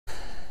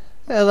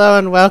Hello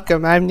and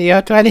welcome, I'm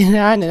Neo29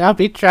 and I'll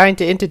be trying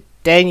to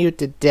entertain you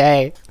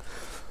today.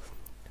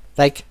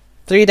 Like,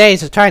 3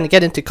 days of trying to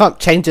get into comp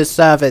changes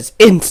servers.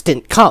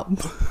 Instant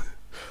comp!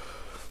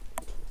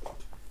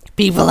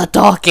 People are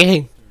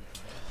talking!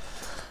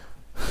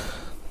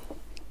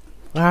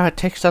 Ah, it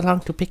takes so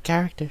long to pick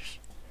characters.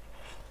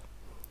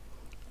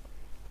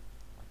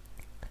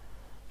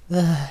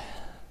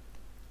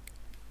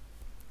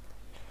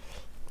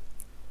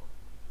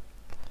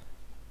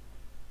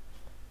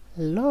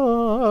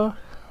 Hello?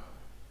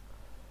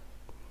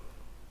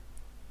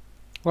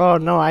 Oh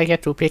no, I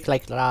get to pick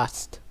like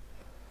last.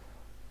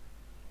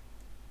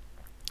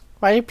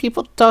 Why are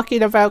people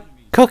talking about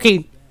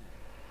cooking?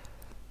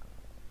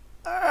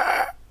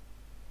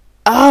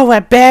 Oh,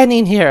 we're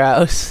banning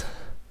heroes.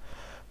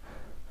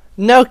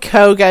 No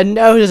Koga,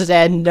 no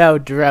Zen, no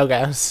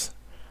Drogos.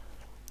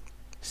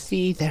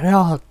 See, they're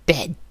all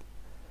dead.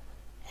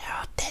 They're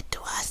all dead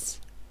to us.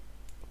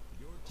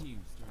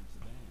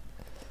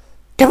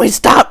 Can we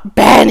stop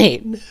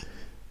banning?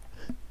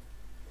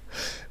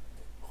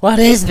 What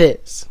is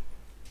this?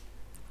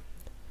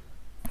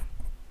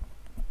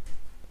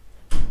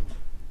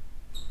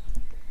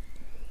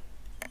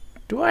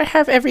 Do I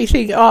have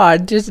everything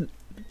on? Just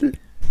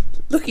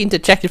looking to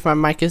check if my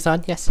mic is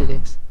on. Yes, it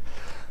is.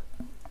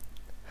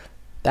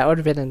 That would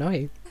have been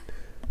annoying.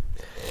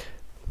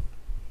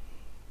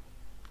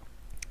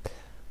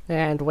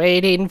 And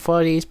waiting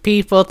for these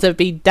people to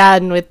be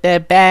done with their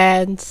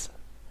bans.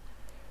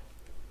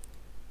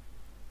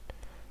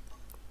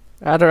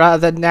 I'd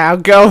rather now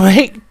go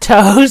make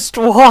toast.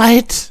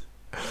 What?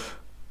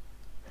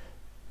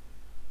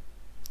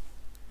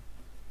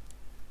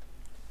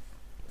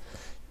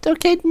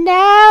 Okay,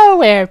 now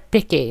we're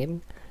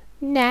picking.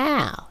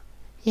 Now.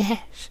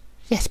 Yes.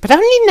 Yes, but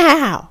only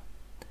now.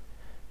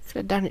 Could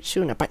have done it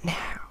sooner, but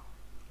now.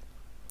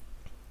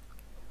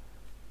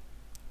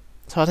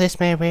 So this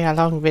may be a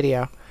long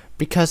video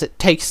because it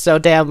takes so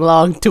damn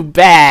long to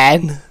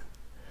ban.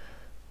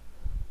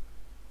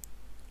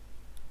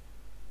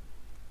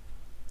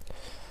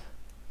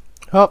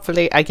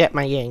 Hopefully I get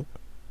my ying.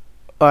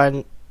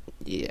 Or,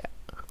 yeah.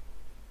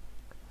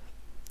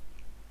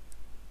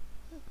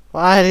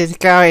 What is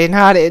going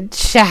on in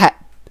chat?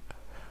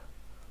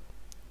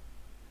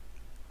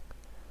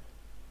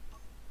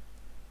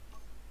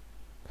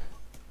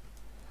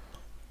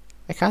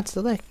 I can't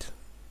select.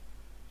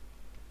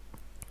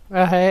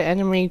 Okay,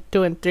 enemy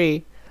 2 and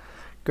 3.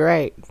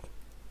 Great.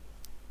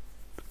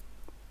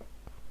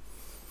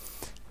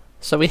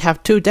 So we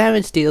have 2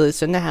 damage dealers,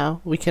 so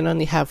now we can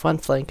only have 1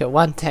 flanker,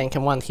 1 tank,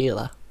 and 1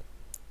 healer.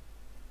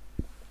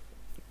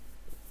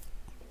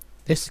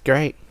 This is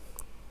great.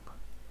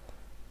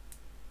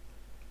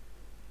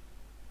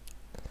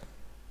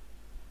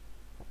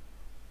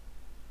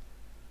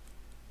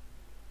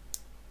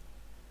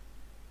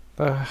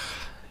 Ugh.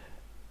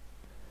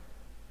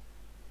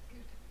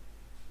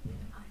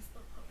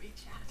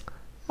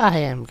 I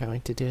am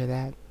going to do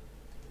that.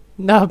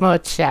 No more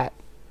chat.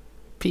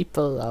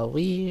 People are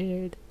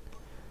weird.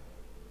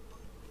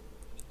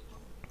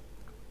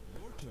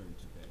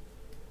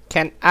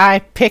 Can I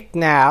pick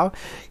now?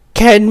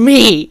 Can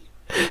me,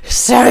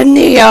 Sir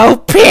Neo,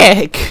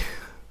 pick?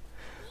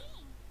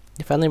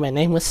 If only my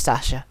name was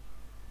Sasha.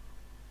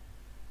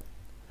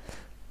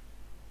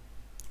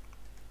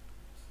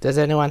 Does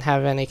anyone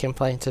have any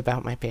complaints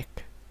about my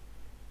pick?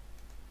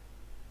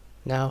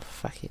 No?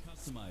 Fuck it.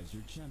 Customize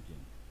your champion.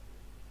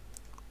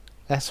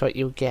 That's what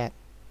you get.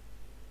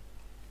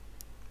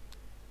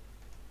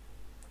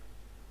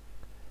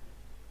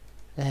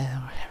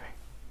 Whatever.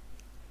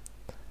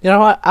 You know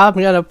what? I'm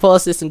gonna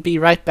pause this and be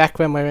right back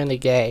when we're in the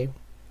game.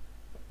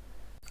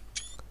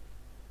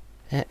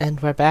 And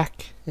we're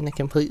back in a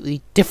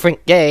completely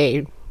different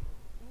game.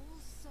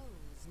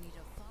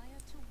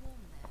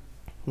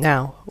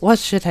 Now, what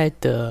should I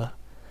do?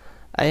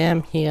 I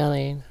am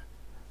healing,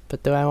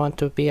 but do I want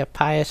to be a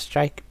Pyre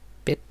Strike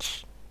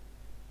bitch?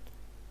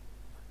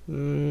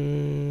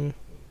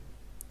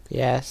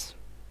 Yes.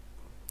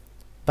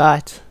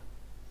 But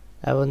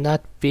I will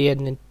not be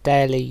an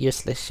entirely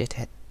useless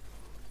shithead.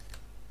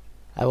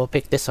 I will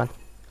pick this one.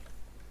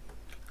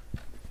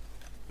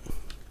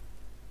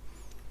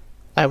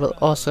 I will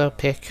also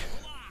pick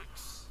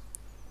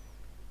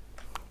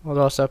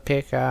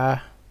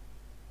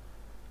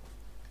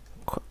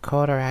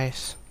Quarter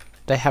Ice.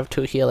 They have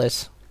 2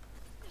 healers.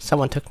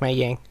 Someone took my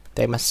ying.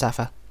 They must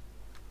suffer.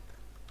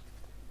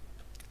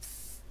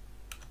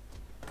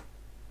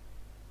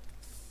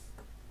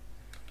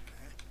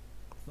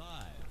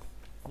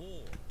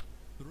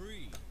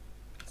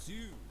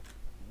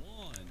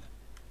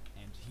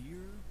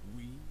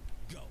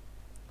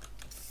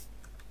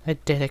 I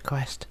did a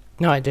quest.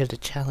 No, I did a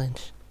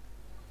challenge.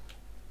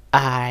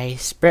 I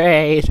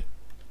sprayed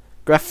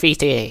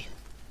graffiti.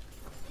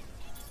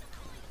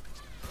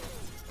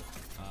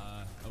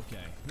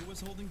 Okay. Who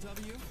was holding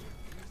W?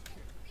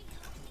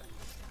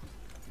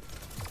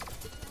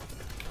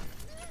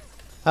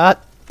 Oh,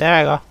 there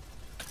I go.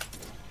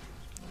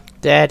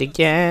 Dead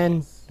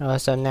again.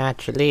 Also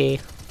naturally.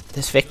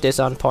 This Victor's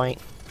on point.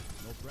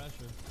 No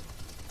pressure.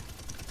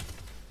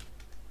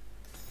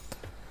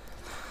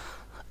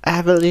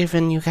 I believe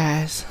in you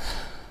guys.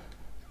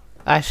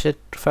 I should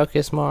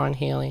focus more on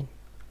healing.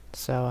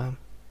 So,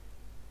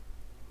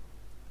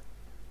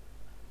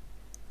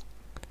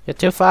 you're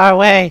too far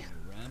away.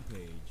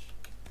 Rampage.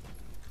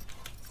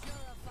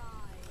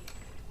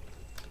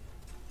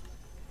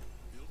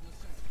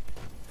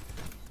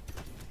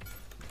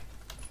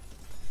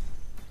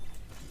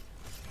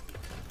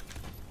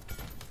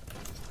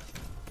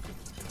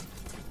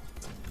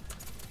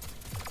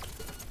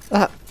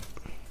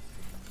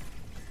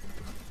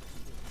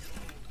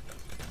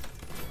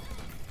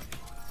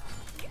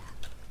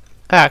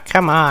 Oh,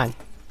 come on.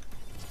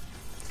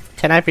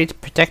 Can I be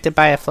protected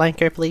by a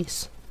flanker,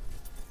 please?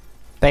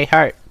 They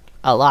hurt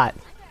a lot.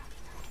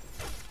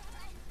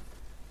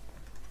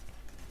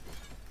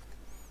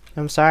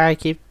 I'm sorry I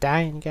keep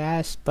dying,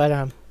 guys,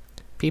 but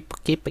people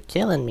keep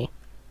killing me.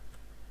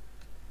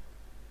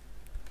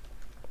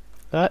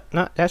 But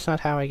no, that's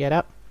not how I get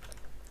up.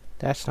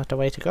 That's not the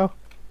way to go.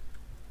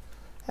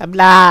 A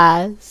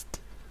blast!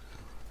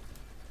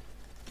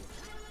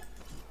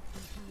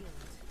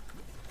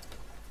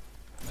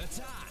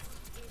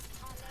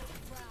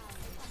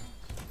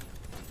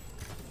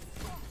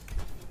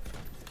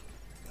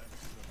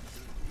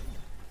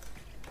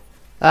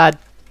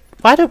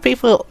 Why do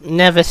people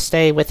never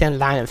stay within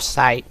line of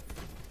sight?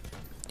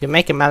 You're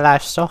making my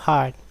life so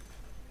hard.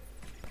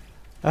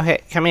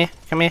 Okay, come here,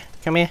 come here,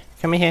 come here,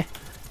 come here.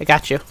 I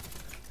got you.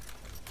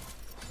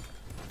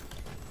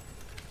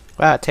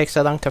 Wow, it takes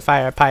so long to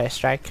fire a fire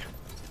strike.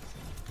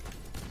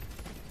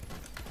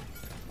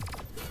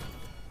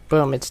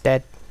 Boom, it's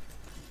dead.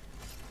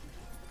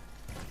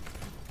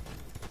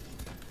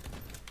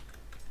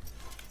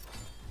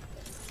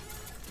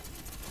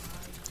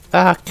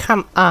 Ah,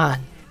 come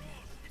on.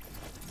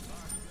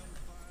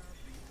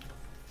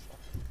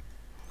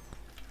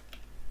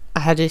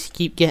 I just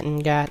keep getting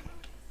got.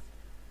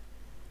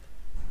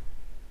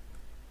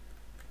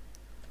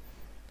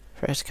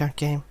 First count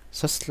game,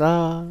 so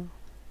slow.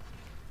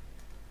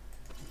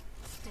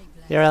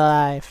 You're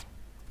alive.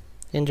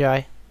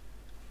 Enjoy.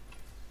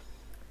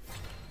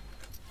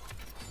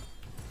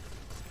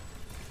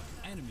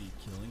 Enemy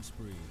killing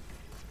spree.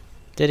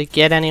 Did it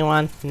get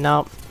anyone?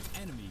 Nope.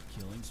 Enemy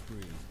killing spree.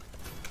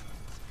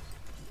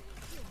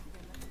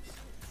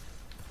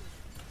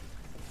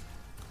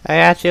 I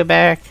got you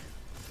back.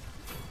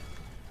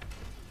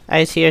 I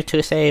was here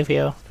to save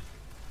you.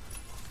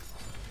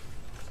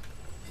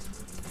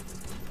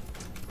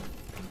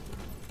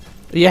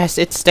 Yes,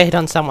 it stayed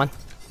on someone.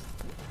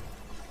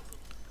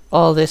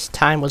 All this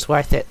time was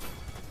worth it.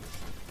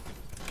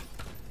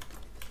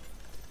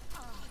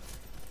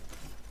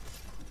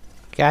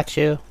 Got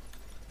you.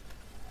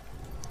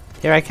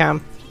 Here I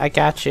come. I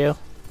got you.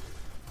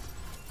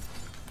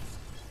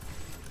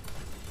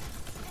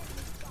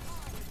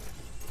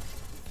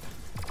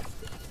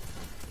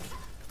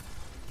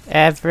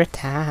 Every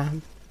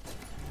time.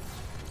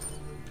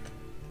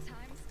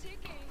 Time's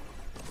ticking.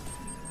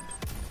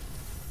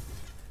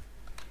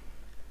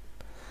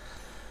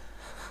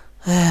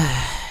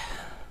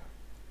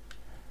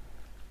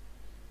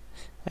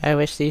 I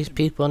wish these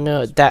people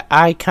knew that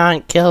I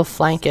can't kill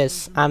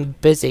flankers. I'm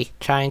busy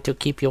trying to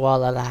keep you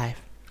all alive.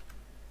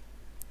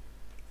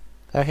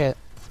 Okay.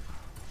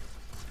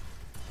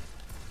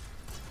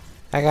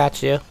 I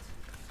got you.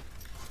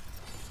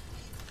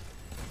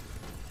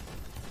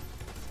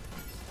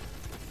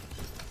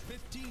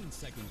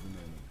 Seconds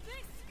remaining.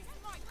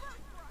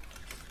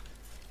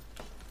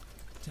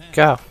 10,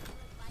 Go.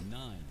 9,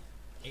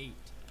 8,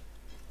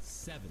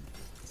 7,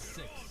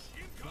 6,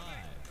 5,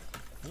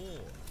 4,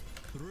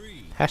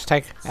 3.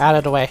 Hashtag out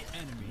of the way.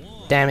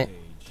 Enemy Damn it.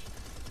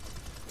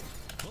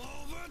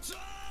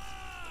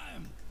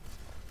 Overtime!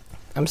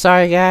 I'm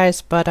sorry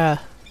guys, but I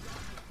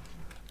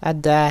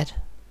died.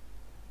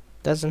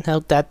 Doesn't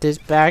help that this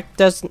back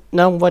doesn't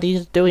know what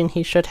he's doing.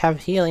 He should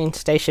have healing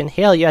station.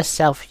 Heal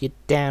yourself, you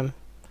damn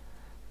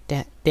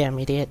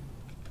idiot.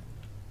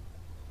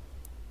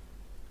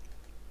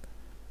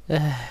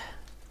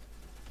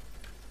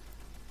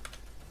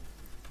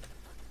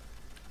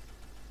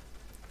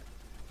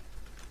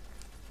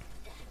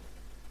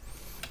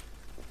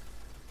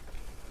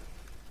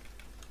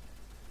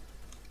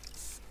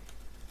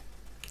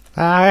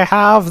 I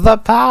have the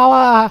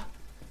power!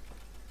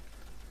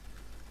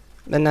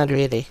 But not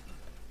really.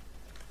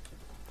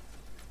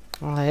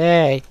 Oh,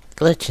 hey,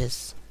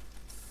 glitches.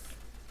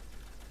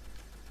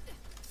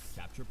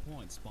 Capture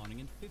point spawning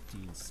in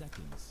 15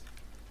 seconds.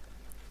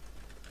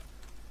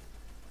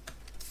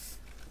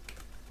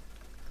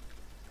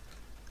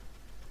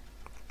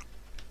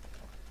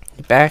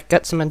 Back,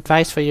 got some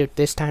advice for you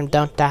this time.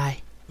 Don't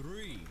die.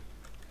 3,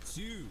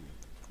 2,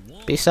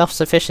 1. Be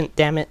self-sufficient,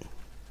 damn it.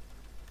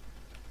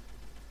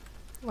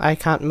 I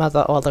can't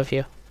mother all of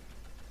you.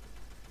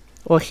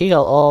 Or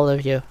heal all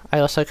of you. I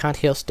also can't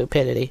heal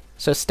stupidity,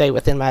 so stay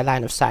within my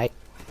line of sight.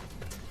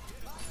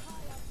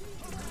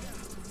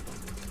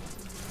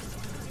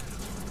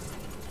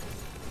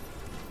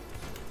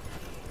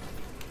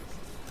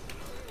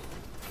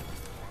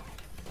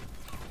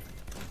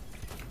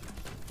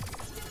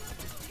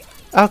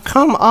 Oh,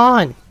 come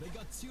on! They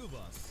got two of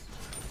us.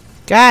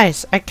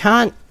 Guys, I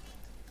can't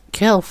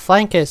kill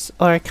flankers,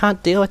 or I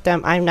can't deal with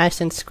them. I'm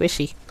nice and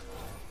squishy.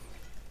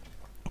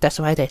 That's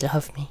why they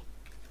love me.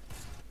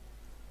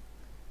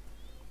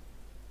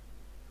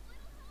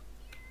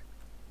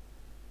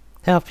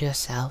 Help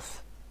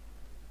yourself.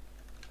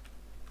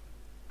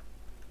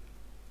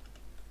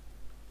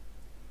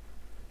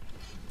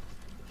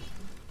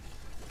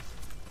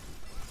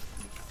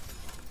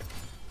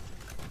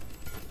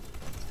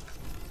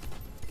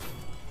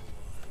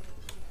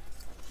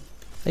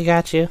 I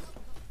got you.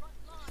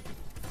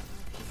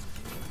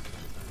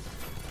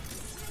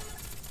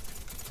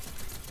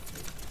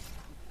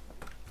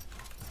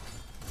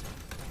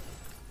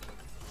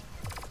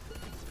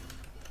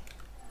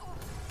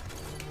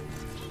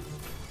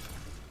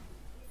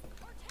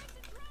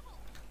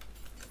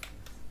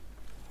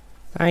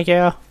 Thank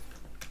you.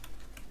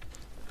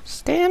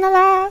 Staying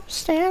alive,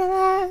 staying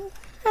alive.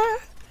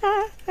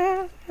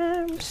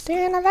 I'm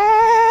staying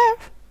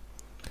alive.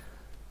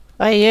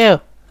 Hey,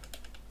 you.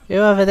 You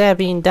over there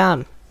being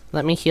dumb.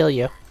 Let me heal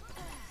you.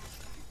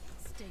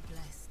 Stay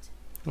blessed.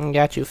 I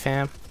got you,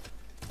 fam.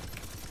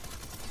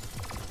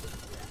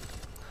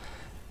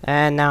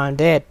 And now I'm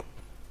dead.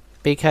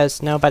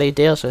 Because nobody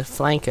deals with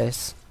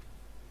flankers.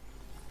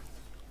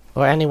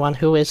 Or anyone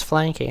who is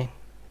flanking.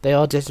 They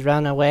all just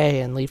run away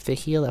and leave the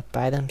healer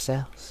by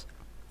themselves.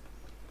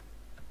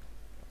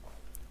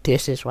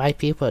 This is why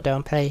people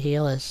don't play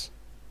healers.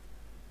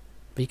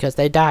 Because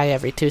they die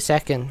every 2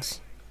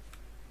 seconds.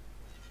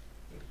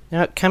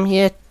 No, come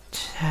here.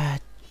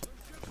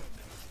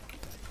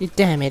 You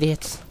damn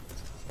idiots.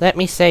 Let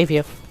me save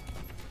you.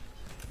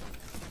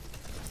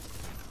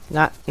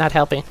 Not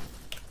helping.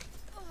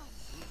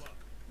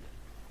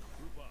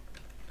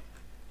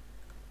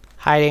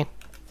 Hiding.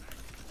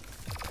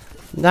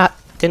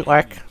 Didn't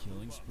work.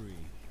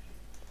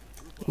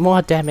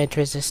 More damage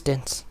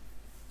resistance.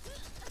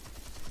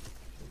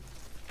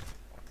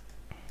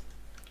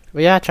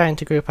 We are trying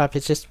to group up,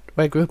 it's just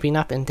we're grouping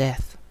up in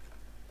death.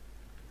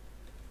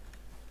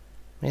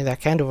 I mean,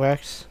 that kind of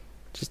works.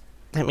 Just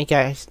let me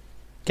guys.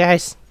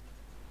 Guys!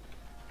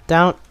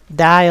 Don't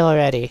die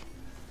already.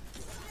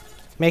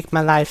 Make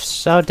my life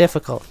so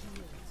difficult.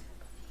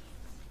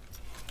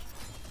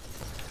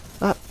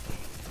 Oh.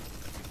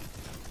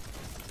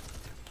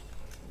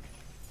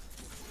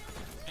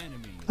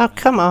 Oh,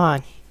 come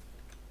on.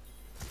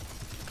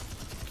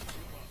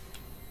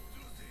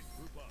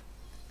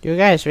 You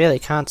guys really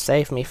can't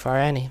save me for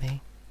anything.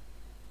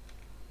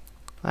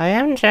 I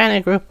am trying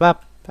to group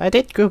up. I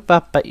did group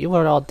up, but you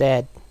were all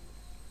dead.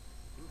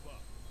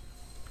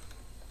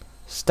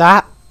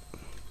 Stop.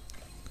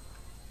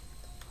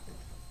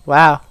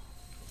 Wow.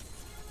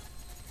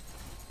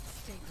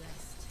 Stay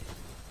blessed.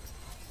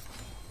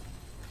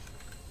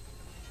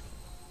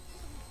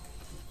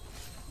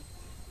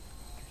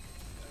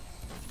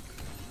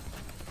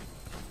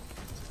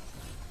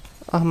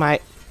 Oh my.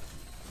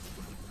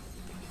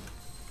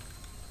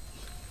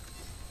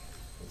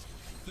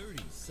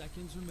 30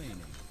 seconds remaining.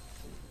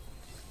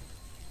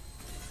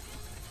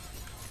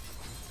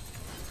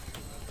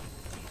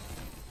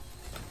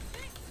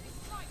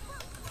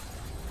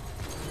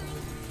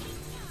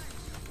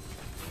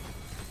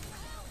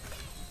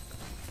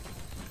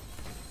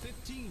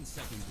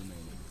 Seconds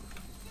remaining.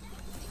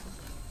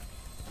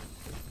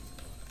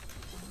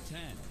 10,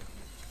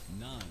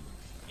 9,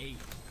 8,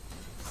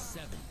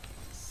 7,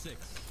 6,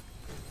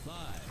 5,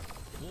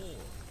 4,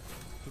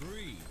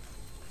 3,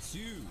 2,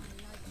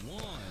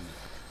 1.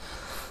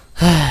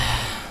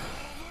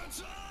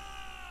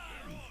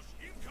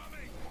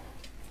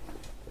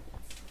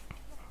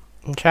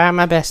 I'm trying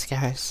my best,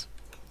 guys.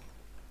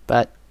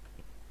 But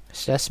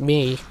it's just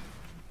me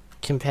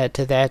compared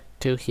to their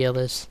 2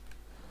 healers.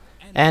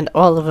 And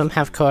all of them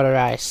have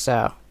cauterized,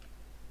 so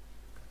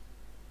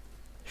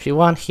if you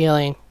want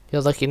healing,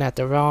 you're looking at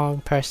the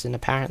wrong person,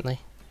 apparently.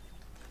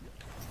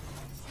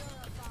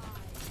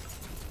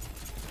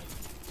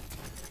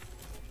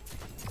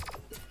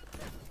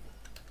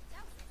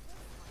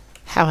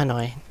 How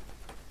annoying.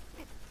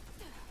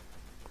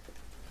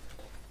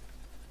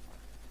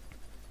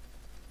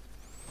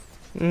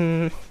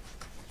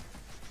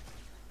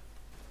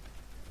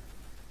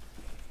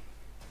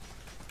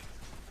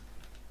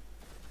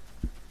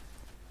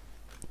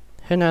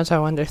 Who knows, I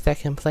wonder if they're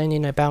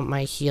complaining about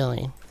my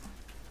healing.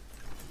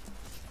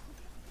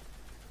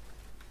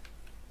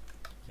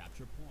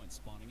 Capture point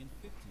spawning in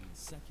 15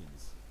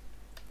 seconds.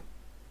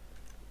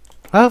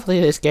 Hopefully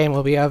this game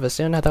will be over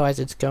soon, otherwise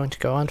it's going to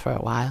go on for a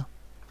while.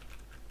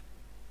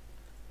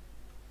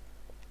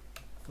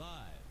 5,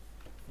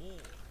 4,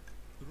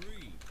 3,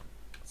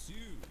 2,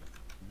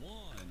 1.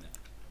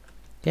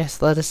 Yes,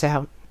 let us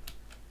out.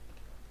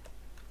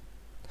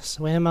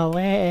 Swim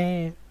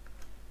away.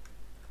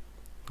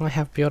 I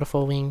have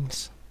beautiful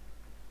wings,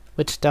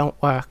 which don't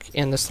work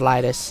in the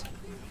slightest.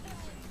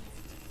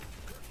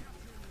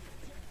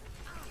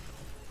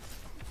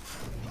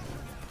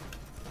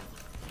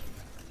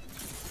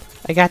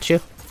 I got you.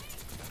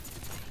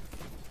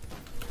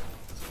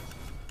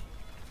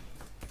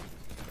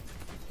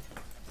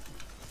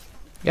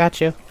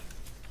 Got you.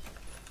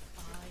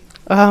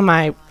 Oh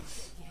my.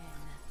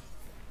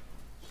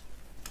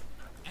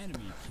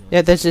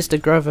 Yeah, there's just a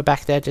Grover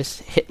back there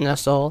just hitting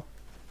us all.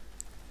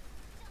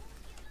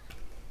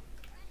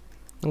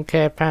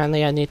 Okay,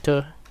 apparently I need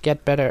to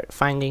get better at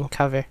finding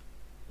cover.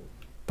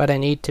 But I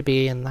need to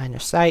be in line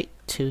of sight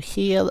to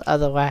heal,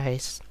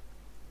 otherwise,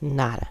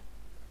 nada.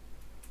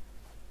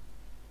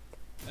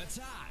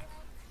 Attack!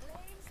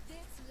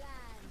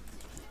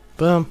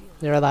 Boom,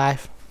 they're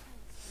alive.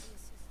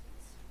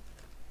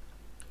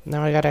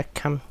 Now I gotta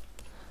come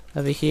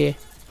over here,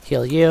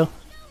 heal you.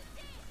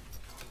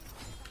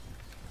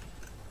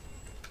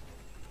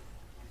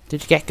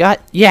 Did you get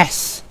got?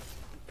 Yes!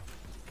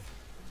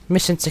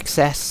 Mission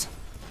success.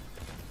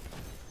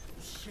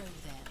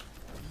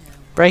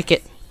 Break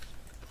it.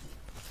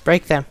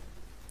 Break them.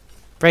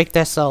 Break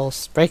their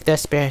souls. Break their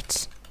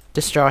spirits.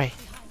 Destroy.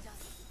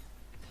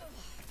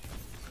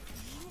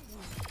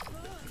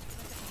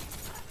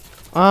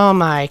 Oh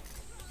my.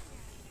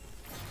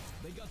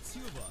 They got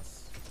two of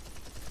us.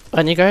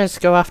 When you guys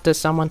go after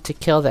someone to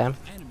kill them,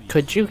 Enemy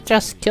could you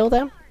just kill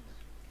them?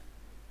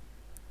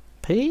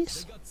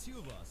 Please? They got two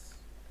of us.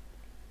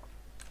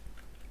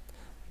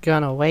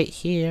 Gonna wait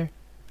here.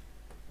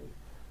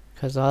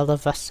 Cause all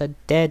of us are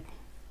dead.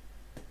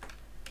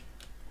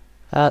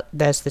 Oh,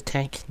 there's the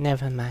tank.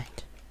 Never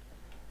mind.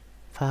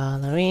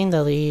 Following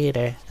the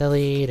leader, the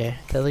leader,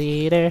 the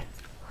leader.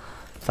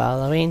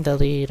 Following the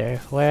leader,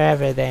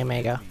 wherever they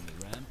may go.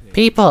 Rampage.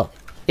 People!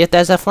 If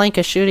there's a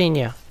flanker shooting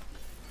you,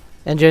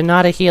 and you're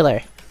not a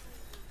healer,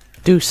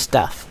 do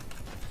stuff.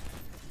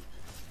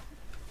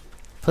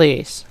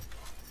 Please.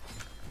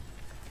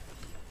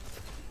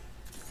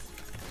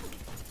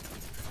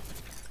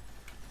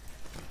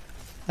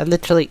 I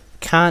literally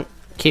can't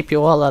keep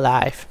you all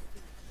alive.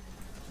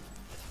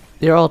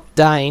 You're all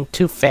dying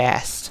too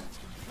fast.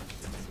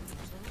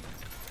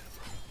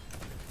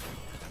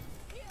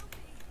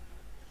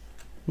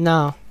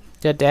 No,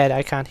 you're dead.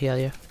 I can't heal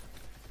you.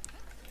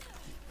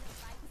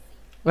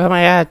 Oh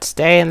my god,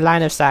 stay in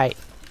line of sight.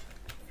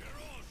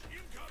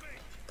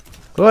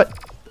 What?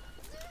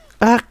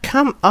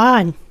 Come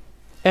on!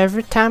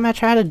 Every time I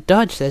try to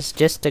dodge, there's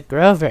just a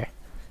Grover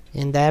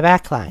in their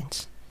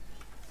backlines.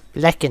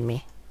 Lecking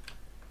me.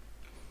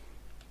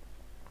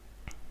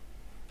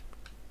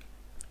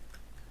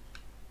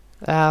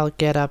 I'll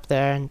get up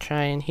there and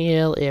try and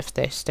heal if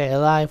they stay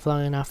alive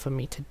long enough for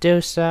me to do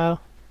so.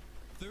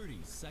 30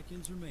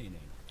 seconds remaining.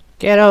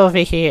 Get over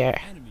here.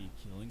 Enemy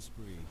killing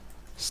spree.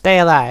 Stay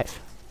alive.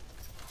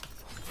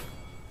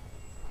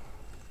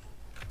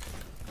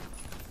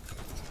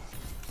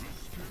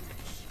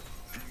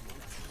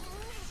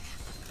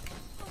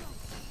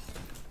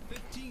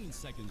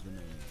 Seconds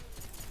remaining.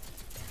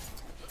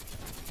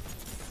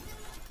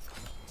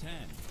 10,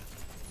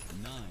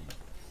 9,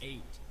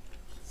 8,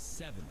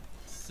 7,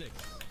 6,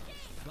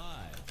 5,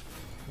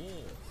 4,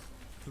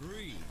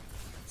 3,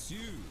 2,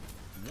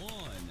 1.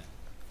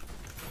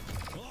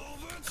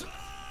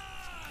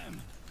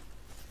 Overtime!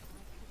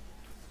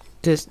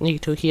 Just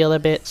need to heal a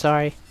bit,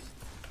 sorry.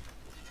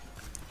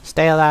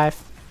 Stay alive.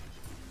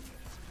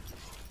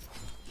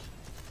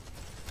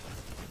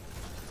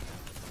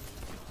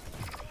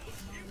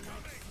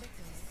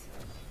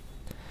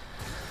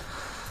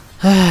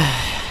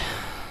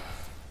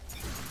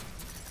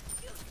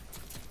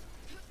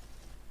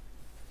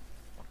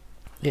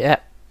 Yeah.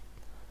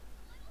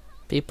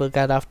 People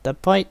got off the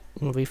point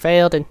and we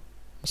failed, and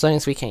as long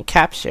as we can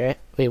capture it,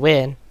 we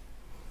win.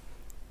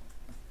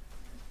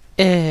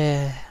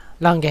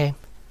 Long game.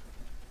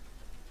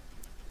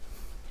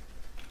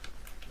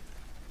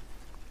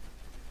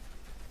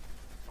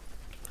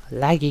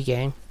 Laggy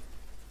game.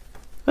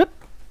 Whoop.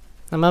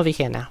 I'm over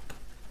here now.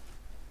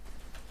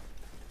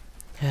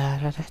 Da,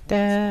 da,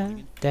 da,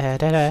 da,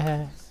 da,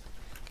 da.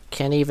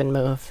 Can't even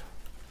move.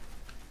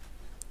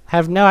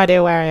 Have no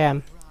idea where I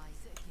am.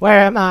 Where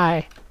am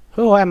I?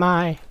 Who am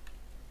I?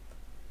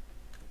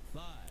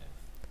 5, 4,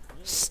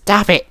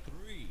 Stop it!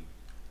 3,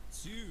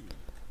 2,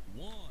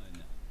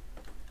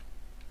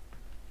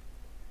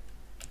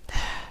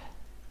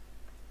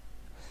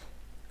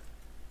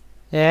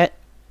 1.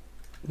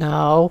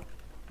 No.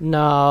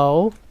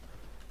 No.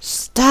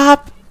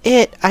 Stop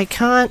it! I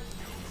can't.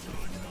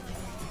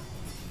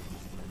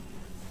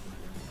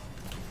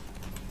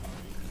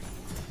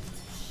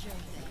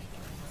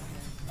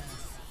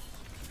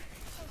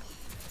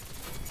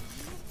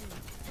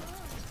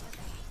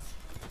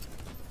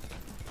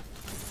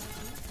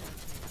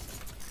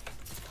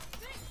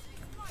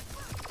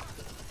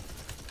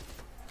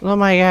 Oh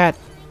my god.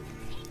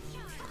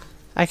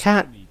 I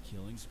can't Enemy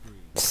killing spree.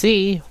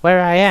 see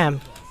where I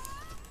am.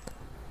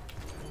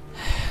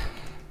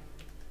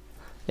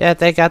 Yeah,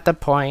 they got the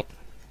point.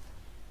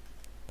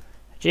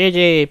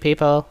 GG,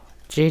 people.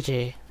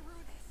 GG.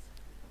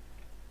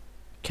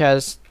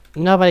 Because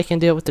nobody can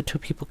deal with the two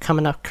people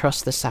coming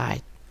across the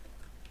side.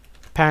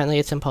 Apparently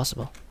it's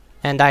impossible.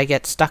 And I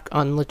get stuck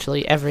on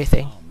literally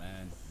everything. Oh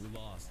man, we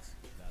lost.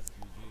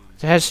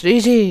 That's GG.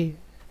 That's GG!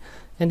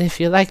 And if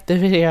you liked the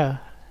video,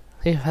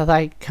 leave a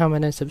like,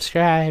 comment, and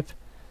subscribe.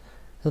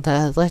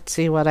 Let's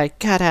see what I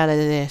got out of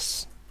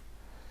this.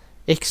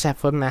 Except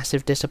for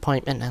massive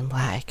disappointment and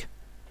lag.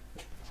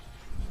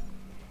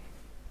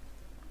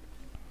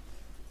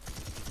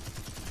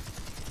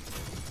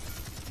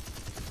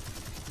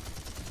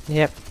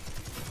 Yep.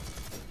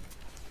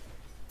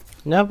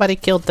 Nobody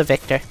killed the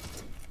victor.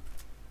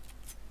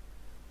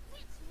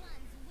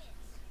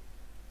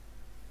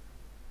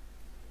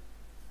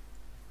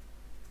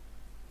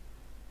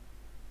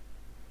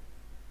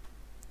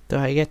 Do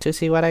I get to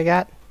see what I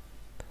got?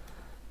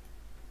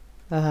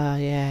 Oh,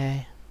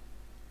 yay.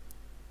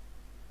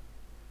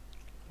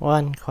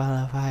 1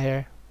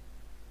 qualifier.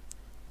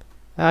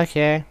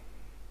 Okay.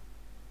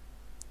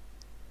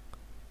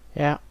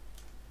 Yeah.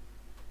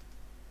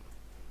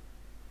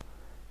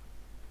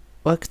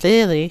 Well,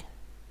 clearly,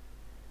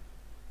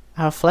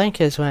 our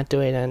flankers weren't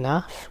doing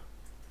enough.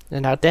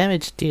 And our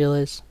damage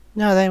dealers,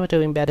 no, they were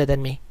doing better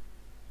than me.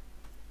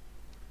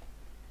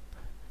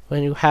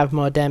 When you have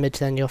more damage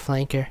than your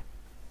flanker.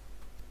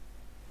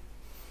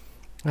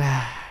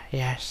 Ah,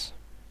 yes.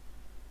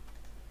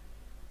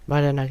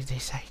 What an ugly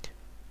sight.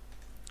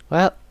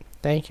 Well,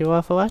 thank you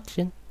all for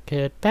watching.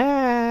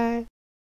 Goodbye.